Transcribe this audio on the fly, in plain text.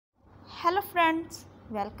Hello friends,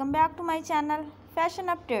 welcome back to my channel Fashion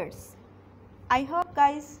Updates. I hope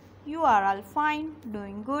guys you are all fine,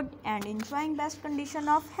 doing good and enjoying best condition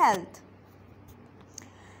of health.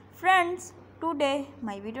 Friends, today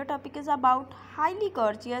my video topic is about highly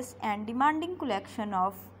gorgeous and demanding collection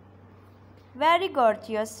of very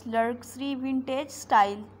gorgeous luxury vintage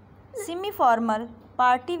style semi-formal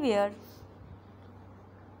party wear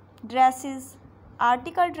dresses,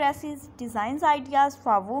 article dresses, designs ideas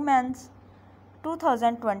for women's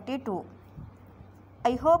 2022.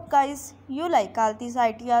 I hope guys you like all these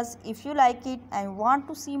ideas. If you like it and want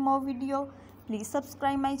to see more video, please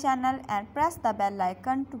subscribe my channel and press the bell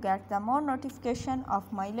icon to get the more notification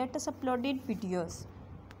of my latest uploaded videos.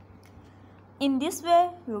 In this way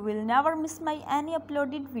you will never miss my any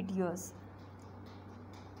uploaded videos.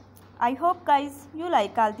 I hope guys you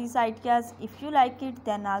like all these ideas. If you like it,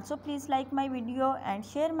 then also please like my video and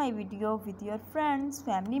share my video with your friends,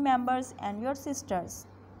 family members and your sisters.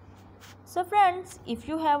 So friends, if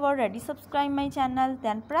you have already subscribed my channel,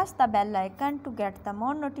 then press the bell icon to get the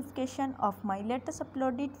more notification of my latest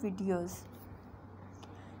uploaded videos.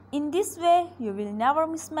 In this way you will never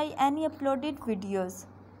miss my any uploaded videos.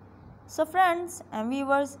 So friends and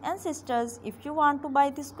viewers and sisters, if you want to buy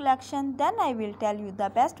this collection, then I will tell you the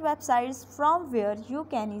best websites from where you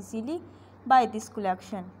can easily buy this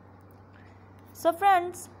collection. So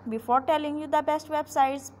friends, before telling you the best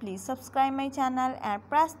websites, please subscribe my channel and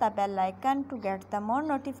press the bell icon to get the more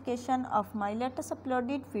notification of my latest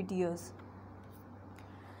uploaded videos.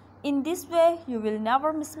 In this way you will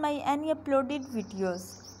never miss my any uploaded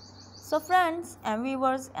videos. So friends and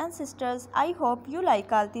viewers and sisters, I hope you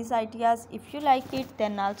like all these ideas. If you like it,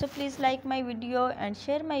 then also please like my video and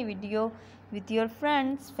share my video with your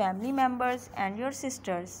friends, family members and your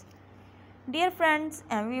sisters. Dear friends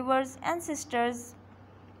and viewers and sisters,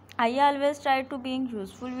 I always try to bring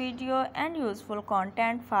useful video and useful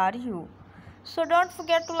content for you. So don't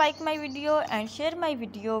forget to like my video and share my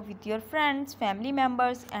video with your friends, family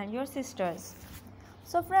members and your sisters.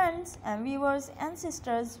 So friends and viewers and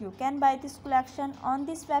sisters, you can buy this collection on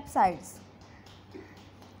these websites: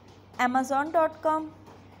 Amazon.com,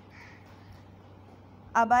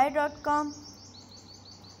 Abai.com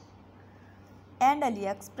and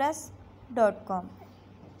AliExpress.com.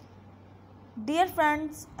 Dear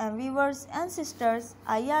friends and viewers and sisters,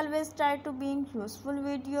 I always try to bring useful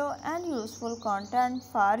video and useful content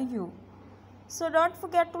for you. So don't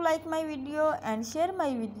forget to like my video and share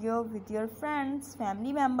my video with your friends,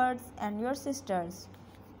 family members and your sisters.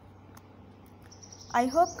 I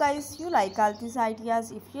hope guys you like all these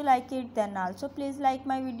ideas. If you like it, then also please like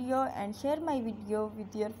my video and share my video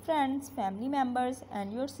with your friends, family members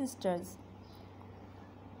and your sisters.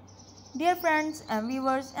 Dear friends and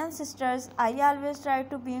viewers and sisters, I always try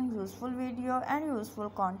to bring useful video and useful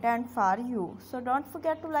content for you. So don't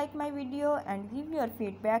forget to like my video and give your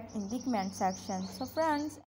feedback in the comment section. So friends